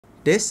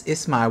This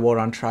is my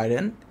Voron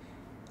Trident,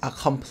 a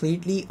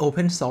completely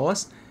open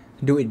source,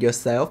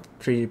 do-it-yourself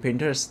 3D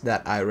printers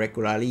that I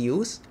regularly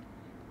use.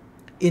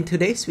 In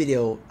today's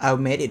video, I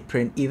made it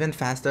print even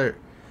faster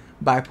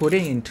by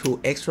putting in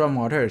 2 extra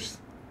motors,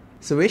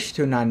 switch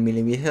to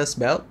 9mm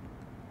belt,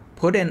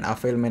 put in a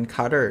filament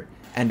cutter,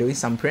 and doing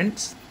some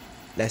prints.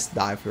 Let's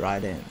dive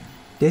right in.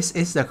 This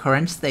is the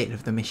current state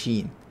of the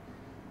machine.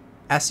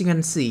 As you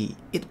can see,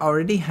 it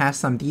already has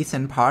some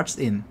decent parts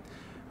in,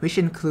 which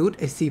include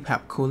a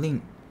CPAP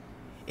cooling,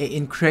 an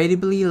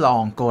incredibly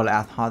long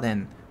Toolhead hot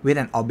end with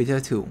an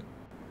orbiter tool,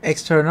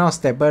 external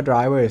stepper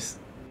drivers,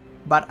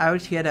 but I will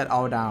tear that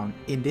all down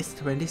in this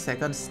 20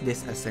 seconds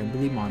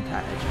disassembly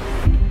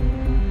montage.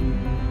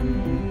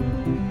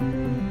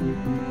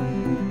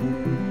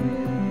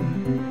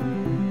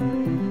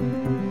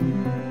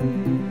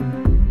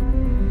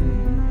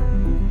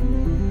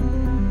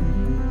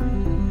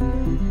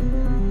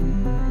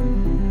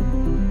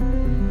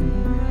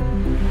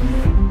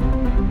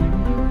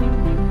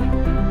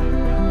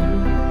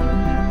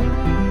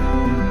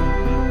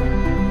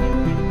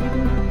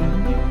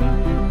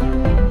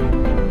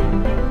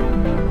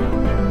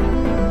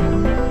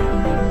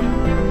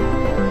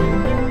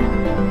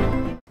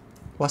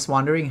 Was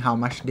wondering how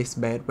much this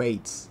bed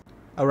weighs.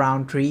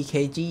 Around 3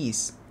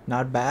 kgs,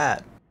 not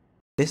bad.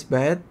 This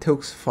bed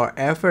took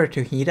forever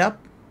to heat up.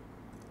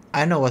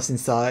 I know what's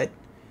inside,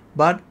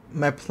 but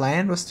my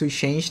plan was to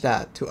change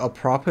that to a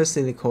proper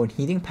silicone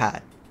heating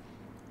pad.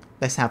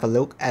 Let's have a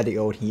look at the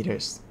old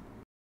heaters.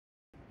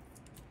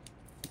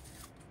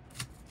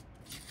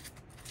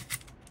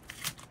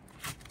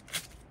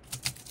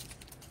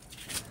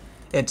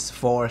 It's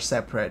 4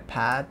 separate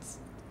pads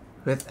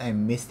with a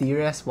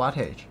mysterious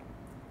wattage.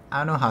 I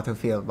don't know how to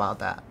feel about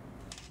that.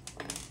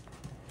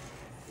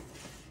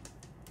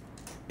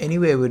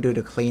 Anyway, we'll do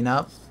the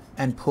cleanup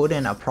and put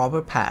in a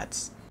proper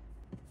pads.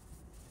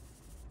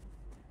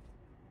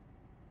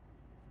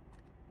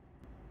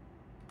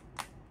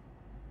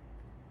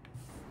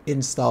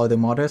 Install the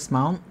motors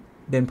mount,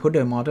 then put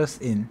the motors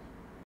in.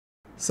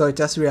 So I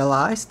just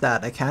realized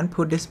that I can't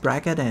put this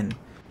bracket in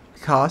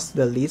because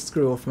the lead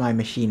screw of my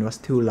machine was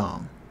too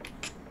long.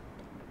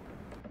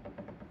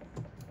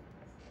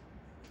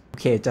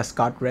 Okay, just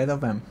got rid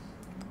of them.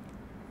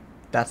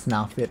 That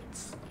now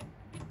fits.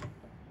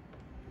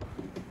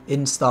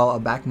 Install a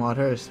back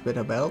motors with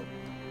a belt.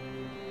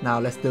 Now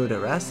let's do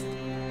the rest.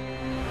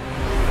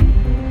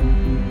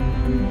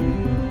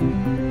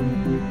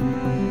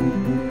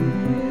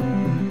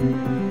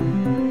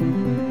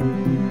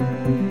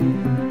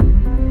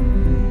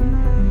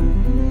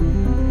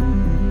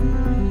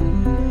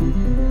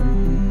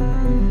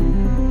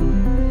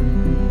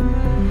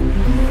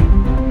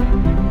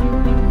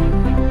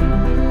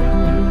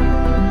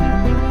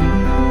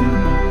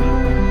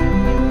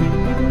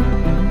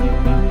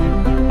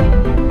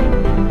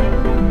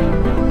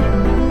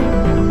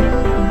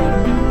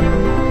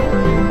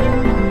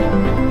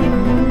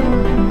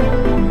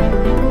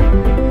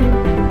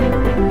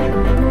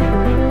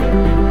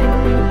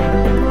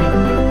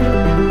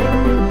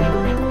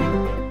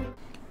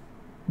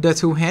 The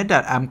tool head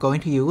that I'm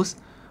going to use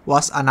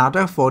was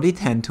another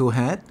 4010 tool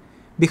head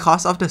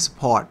because of the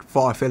support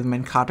for a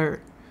filament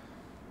cutter.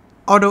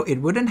 Although it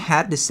wouldn't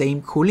have the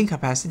same cooling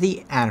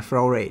capacity and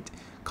flow rate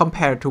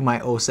compared to my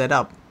old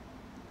setup,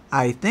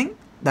 I think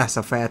that's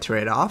a fair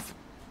trade-off.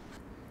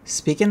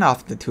 Speaking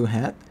of the tool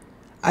head,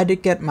 I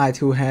did get my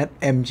tool head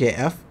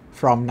MJF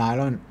from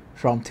nylon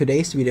from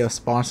today's video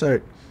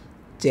sponsored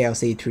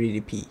JLC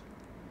 3DP.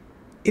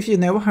 If you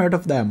never heard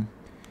of them,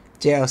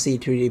 JLC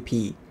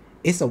 3DP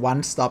is a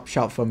one-stop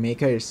shop for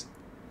makers.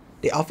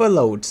 They offer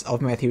loads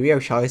of material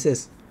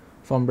choices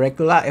from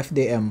regular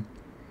FDM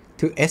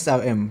to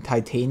SLM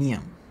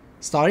titanium,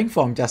 starting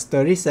from just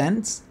 30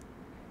 cents.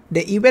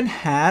 They even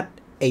had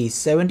a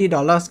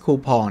 $70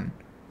 coupon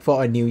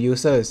for new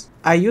users.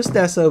 I used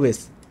their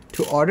service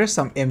to order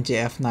some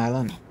MJF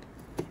nylon,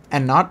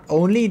 and not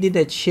only did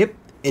it ship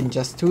in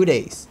just 2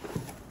 days,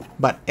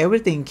 but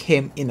everything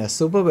came in a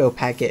super well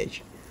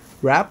package,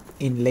 wrapped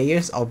in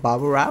layers of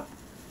bubble wrap.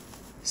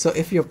 So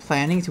if you're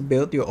planning to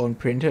build your own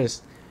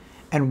printers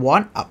and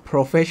want a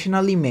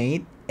professionally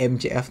made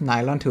MJF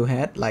nylon tool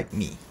head like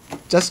me,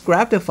 just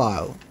grab the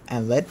file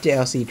and let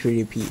JLC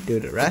 3DP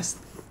do the rest.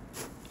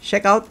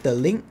 Check out the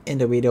link in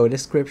the video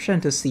description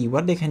to see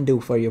what they can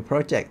do for your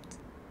project.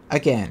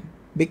 Again,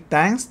 big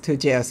thanks to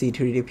JLC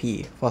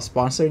 3DP for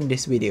sponsoring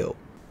this video.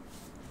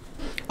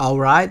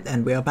 Alright,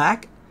 and we're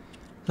back.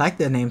 Like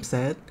the name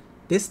said,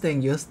 this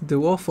thing uses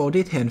dual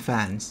 4010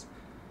 fans.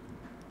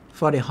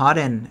 For the hot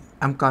end,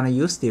 I'm gonna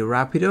use the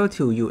Rapido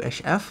 2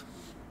 UHF.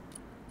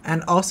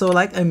 And also,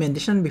 like I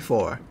mentioned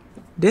before,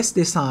 this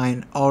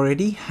design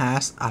already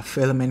has a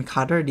filament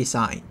cutter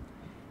design,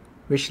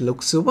 which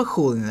looks super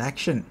cool in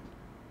action.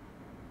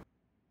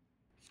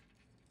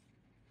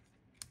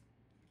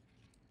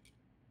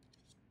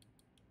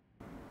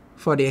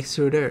 For the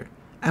extruder,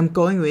 I'm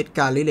going with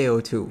Galileo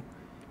 2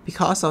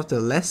 because of the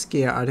less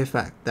gear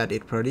artifact that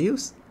it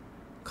produces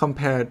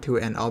compared to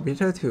an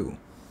Orbiter 2.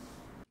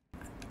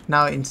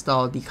 Now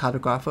install the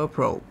cartographer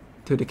probe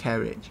to the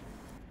carriage.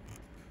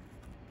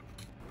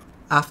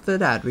 After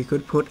that, we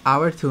could put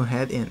our tool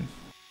head in.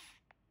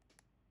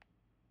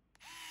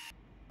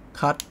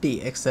 Cut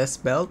the excess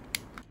belt.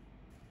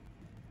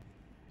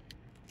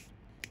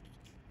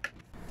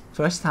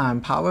 First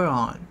time power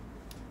on.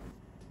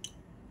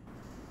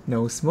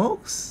 No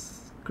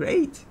smokes.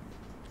 Great.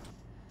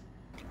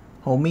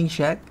 Homing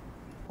check.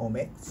 Home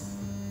X.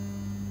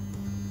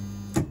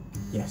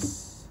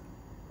 Yes.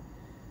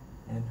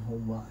 And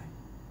home Y.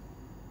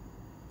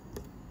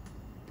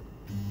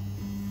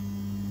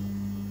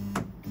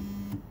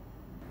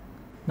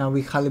 Now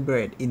we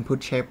calibrate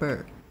input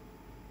shaper.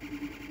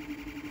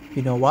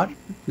 You know what?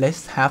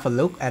 Let's have a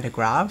look at the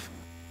graph.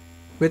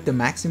 With the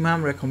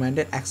maximum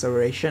recommended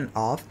acceleration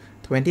of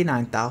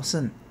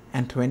 29,000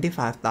 and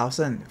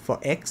 25,000 for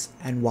X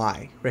and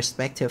Y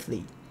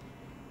respectively.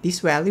 These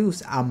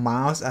values are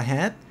miles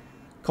ahead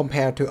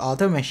compared to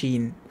other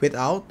machines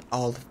without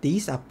all of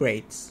these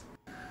upgrades.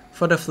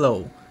 For the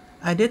flow,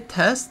 I did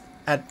tests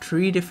at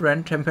 3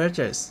 different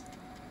temperatures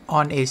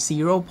on a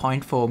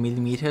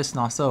 0.4mm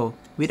nozzle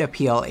with a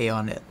PLA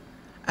on it.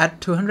 At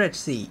 200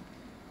 C,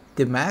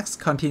 the max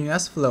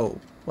continuous flow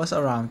was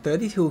around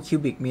 32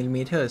 cubic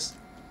millimeters.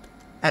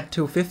 At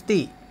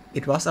 250,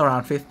 it was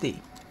around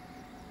 50.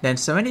 Then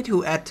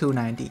 72 at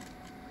 290.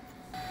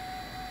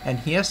 And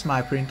here's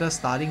my printer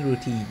starting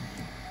routine.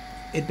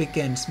 It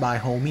begins by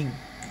homing.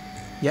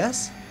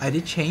 Yes, I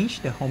did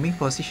change the homing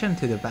position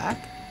to the back.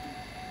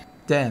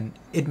 Then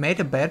it made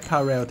a bed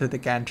parallel to the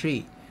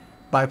gantry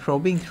by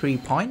probing 3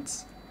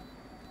 points.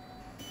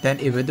 Then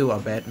it will do a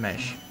bed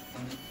mesh.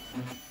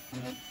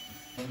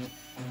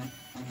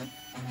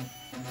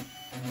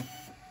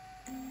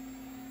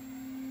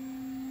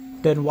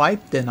 Then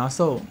wipe the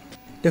nozzle.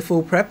 The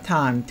full prep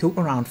time took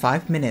around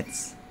 5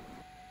 minutes.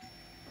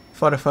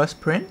 For the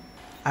first print,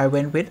 I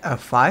went with a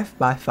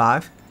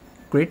 5x5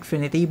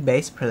 Gridfinity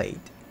base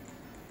plate,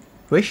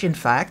 which in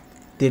fact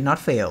did not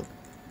fail.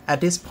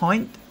 At this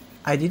point,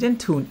 I didn't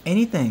tune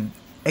anything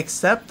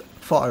except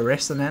for a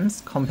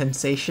resonance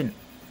compensation.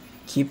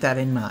 Keep that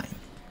in mind.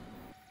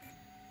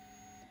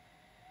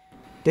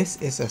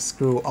 This is a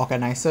screw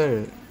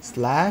organizer /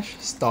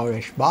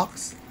 storage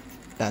box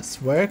that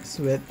works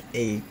with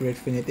a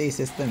Gridfinity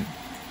system,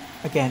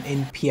 again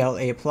in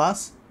PLA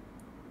Plus,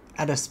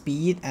 at a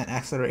speed and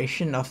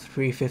acceleration of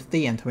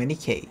 350 and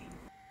 20k.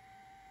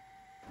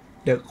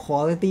 The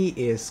quality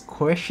is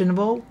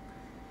questionable.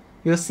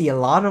 You'll see a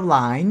lot of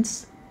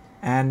lines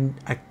and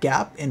a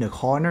gap in the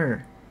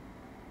corner.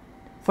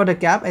 For the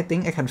gap, I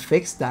think I can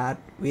fix that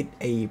with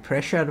a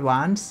pressure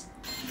advance.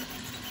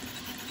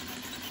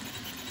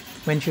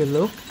 When you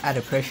look at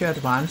the pressure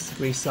advance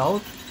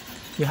result,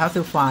 you have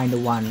to find the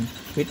one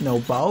with no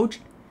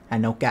bulge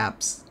and no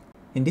gaps.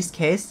 In this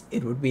case,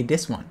 it would be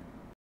this one.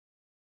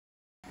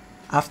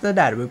 After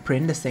that, we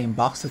print the same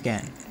box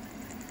again.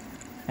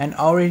 And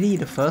already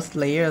the first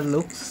layer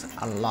looks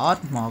a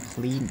lot more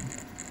clean.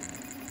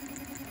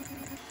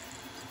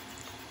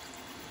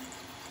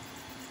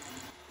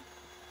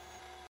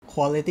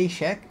 Quality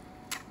check.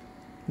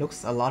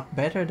 Looks a lot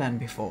better than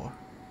before.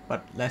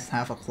 But let's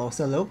have a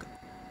closer look.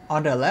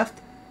 On the left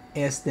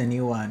is the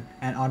new one,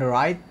 and on the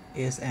right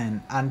is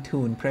an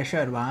untuned pressure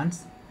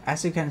advance.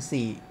 As you can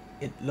see,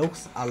 it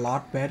looks a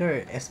lot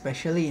better,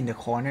 especially in the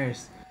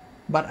corners.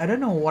 But I don't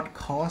know what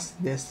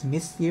caused this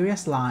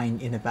mysterious line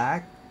in the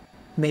back.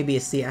 Maybe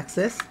it's the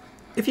axis?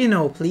 If you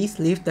know, please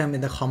leave them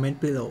in the comment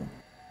below.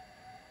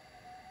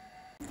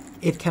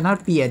 It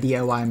cannot be a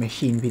DIY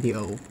machine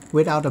video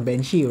without a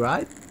Benchy,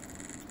 right?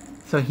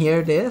 So here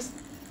it is.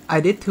 I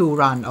did 2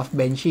 runs of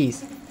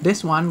Benchies.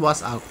 This one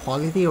was a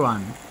quality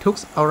run, took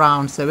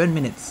around 7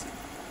 minutes.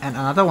 And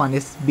another one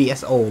is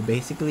BSO,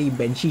 basically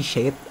Benchy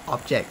shaped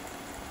object.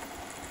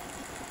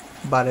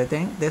 But I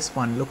think this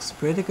one looks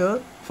pretty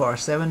good for a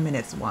 7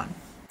 minutes one.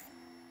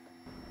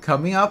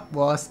 Coming up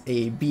was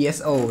a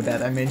BSO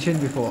that I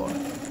mentioned before.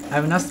 I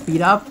will not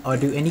speed up or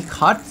do any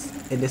cuts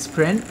in this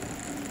print.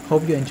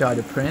 Hope you enjoy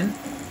the print.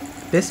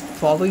 This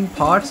following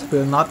parts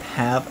will not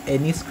have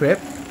any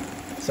script,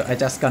 so I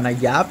just gonna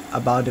yap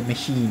about the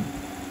machine.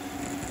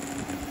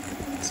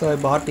 So I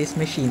bought this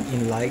machine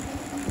in like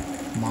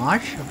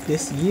March of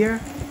this year.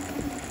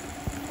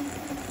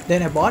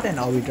 Then I bought an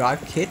all-wheel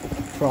drive kit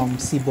from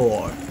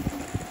Seaboard.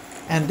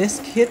 And this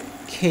kit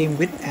came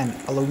with an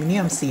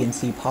aluminum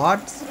CNC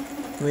parts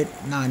with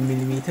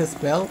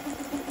 9mm belt.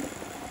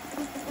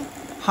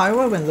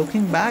 However, when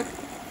looking back,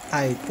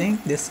 I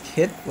think this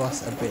kit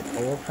was a bit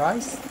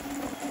overpriced.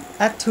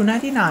 At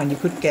 $299 you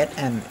could get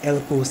an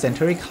Elpu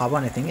Century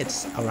Carbon, I think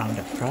it's around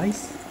that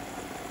price.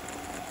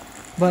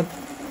 But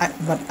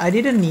I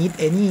didn't need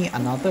any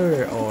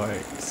another or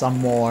some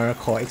more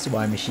Core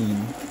XY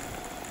machine,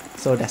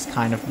 so that's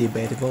kind of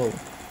debatable.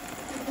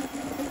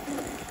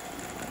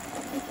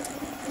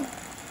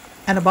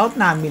 And about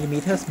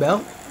 9mm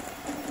belt,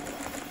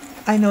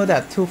 I know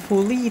that to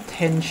fully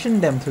tension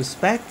them to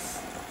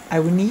specs, I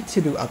will need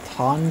to do a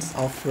tons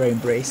of frame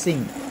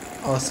bracing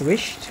or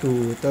switch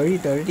to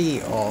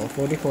 30-30 or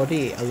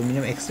 40-40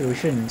 aluminum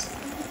extrusions.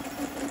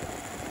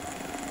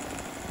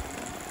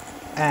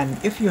 And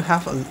if you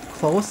have a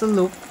closer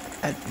look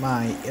at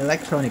my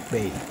electronic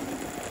bay,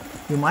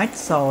 you might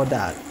saw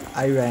that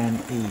I ran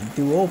a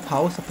dual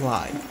power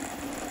supply.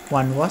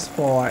 One was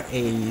for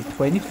a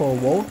 24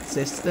 volt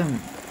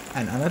system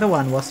and another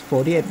one was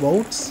 48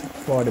 volts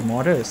for the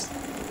motors.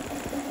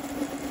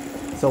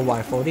 So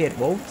why 48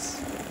 volts?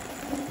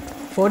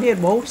 48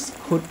 volts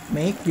could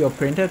make your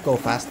printer go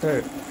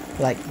faster,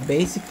 like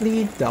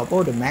basically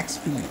double the max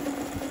speed.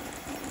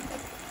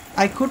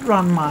 I could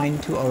run mine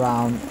to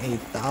around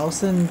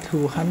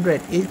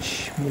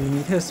 8200-ish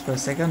millimeters per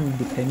second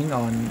depending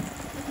on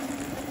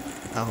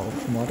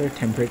motor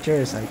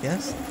temperatures, I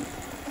guess.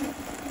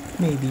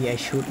 Maybe I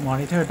should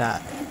monitor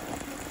that.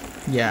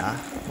 Yeah,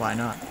 why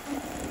not?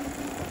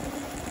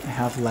 I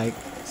have like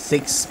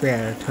 6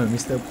 spare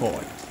thermistor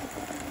ports.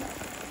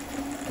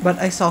 But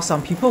I saw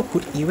some people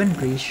could even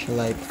reach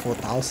like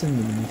 4000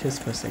 millimeters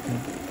per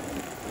second.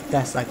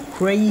 That's a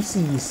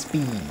crazy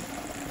speed.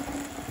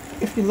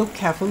 If you look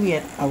carefully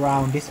at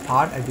around this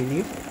part, I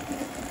believe,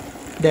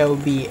 there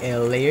will be a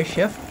layer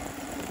shift.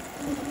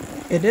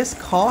 It is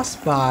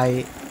caused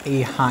by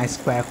a high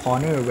square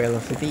corner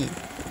velocity.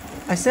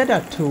 I set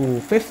that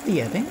to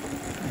 50, I think.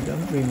 I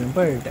don't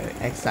remember the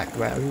exact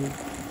value.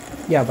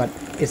 Yeah, but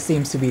it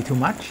seems to be too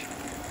much.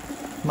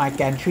 My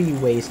gantry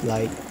weighs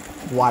like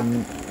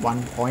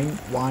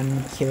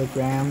 1.1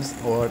 kilograms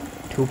or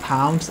 2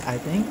 pounds, I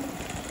think.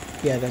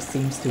 Yeah, that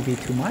seems to be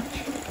too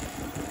much.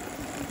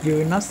 You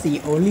will not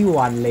see only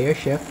one layer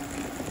shift.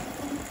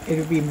 It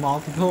will be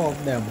multiple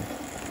of them.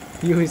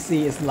 You will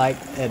see it's like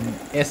an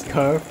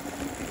S-curve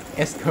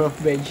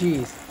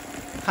Benchy.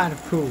 Kind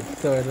of cool,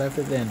 so I left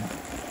it in.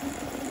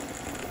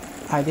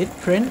 I did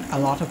print a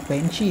lot of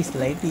Benchies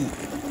lately,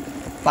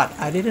 but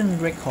I didn't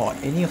record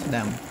any of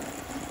them.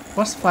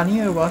 What's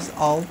funnier was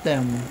all of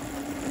them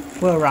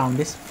were around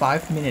this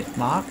 5-minute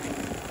mark,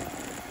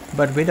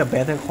 but with a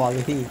better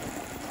quality.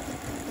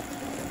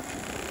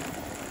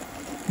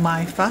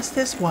 My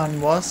fastest one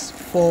was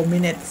 4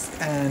 minutes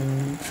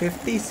and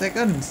 50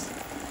 seconds.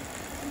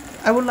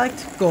 I would like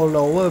to go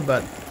lower,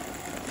 but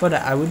for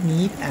that I would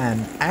need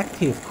an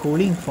active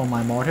cooling for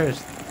my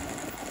motors.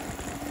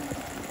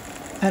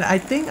 And I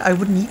think I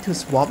would need to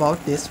swap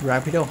out this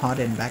Rapido Hot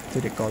and back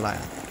to the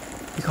Goliath,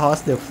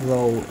 because the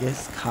flow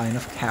is kind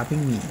of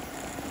capping me.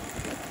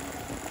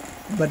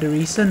 But the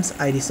reasons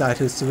I decided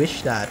to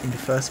switch that in the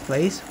first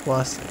place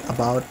was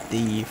about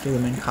the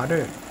filament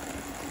cutter.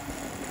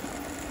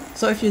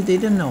 So if you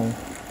didn't know,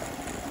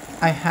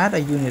 I had a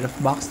unit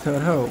of box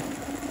turtle,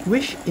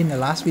 which in the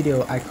last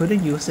video I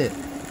couldn't use it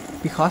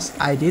because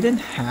I didn't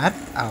have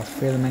a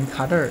filament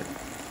cutter.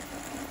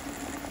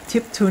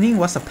 Tip tuning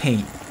was a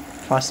pain,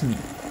 trust me.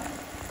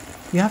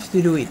 You have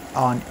to do it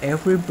on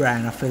every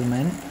brand of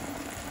filament,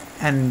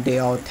 and they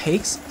all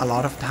takes a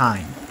lot of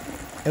time.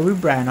 Every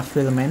brand of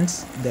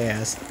filaments,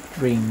 their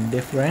string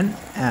different,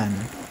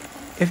 and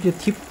if your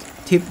tip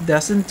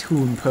doesn't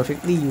tune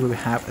perfectly, you will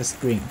have a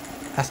string.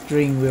 A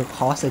string will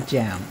cause a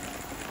jam,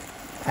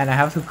 and I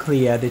have to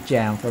clear the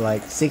jam for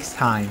like 6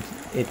 times.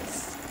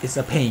 It's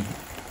a pain.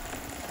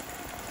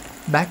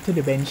 Back to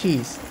the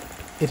Benchies.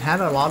 It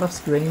had a lot of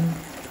string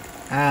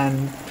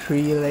and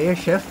 3-layer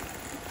shift.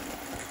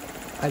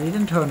 I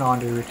didn't turn on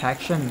the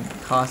retraction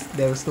cause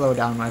they will slow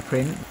down my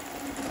print,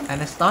 and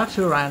I start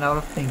to run out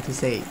of things to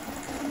say.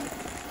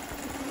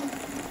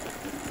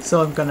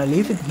 So I'm gonna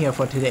leave it here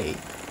for today.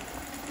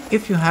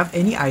 If you have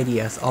any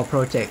ideas or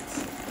projects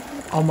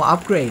or more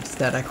upgrades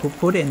that I could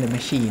put in the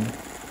machine,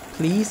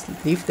 please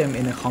leave them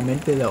in a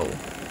comment below.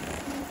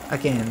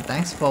 Again,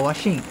 thanks for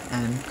watching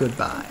and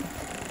goodbye.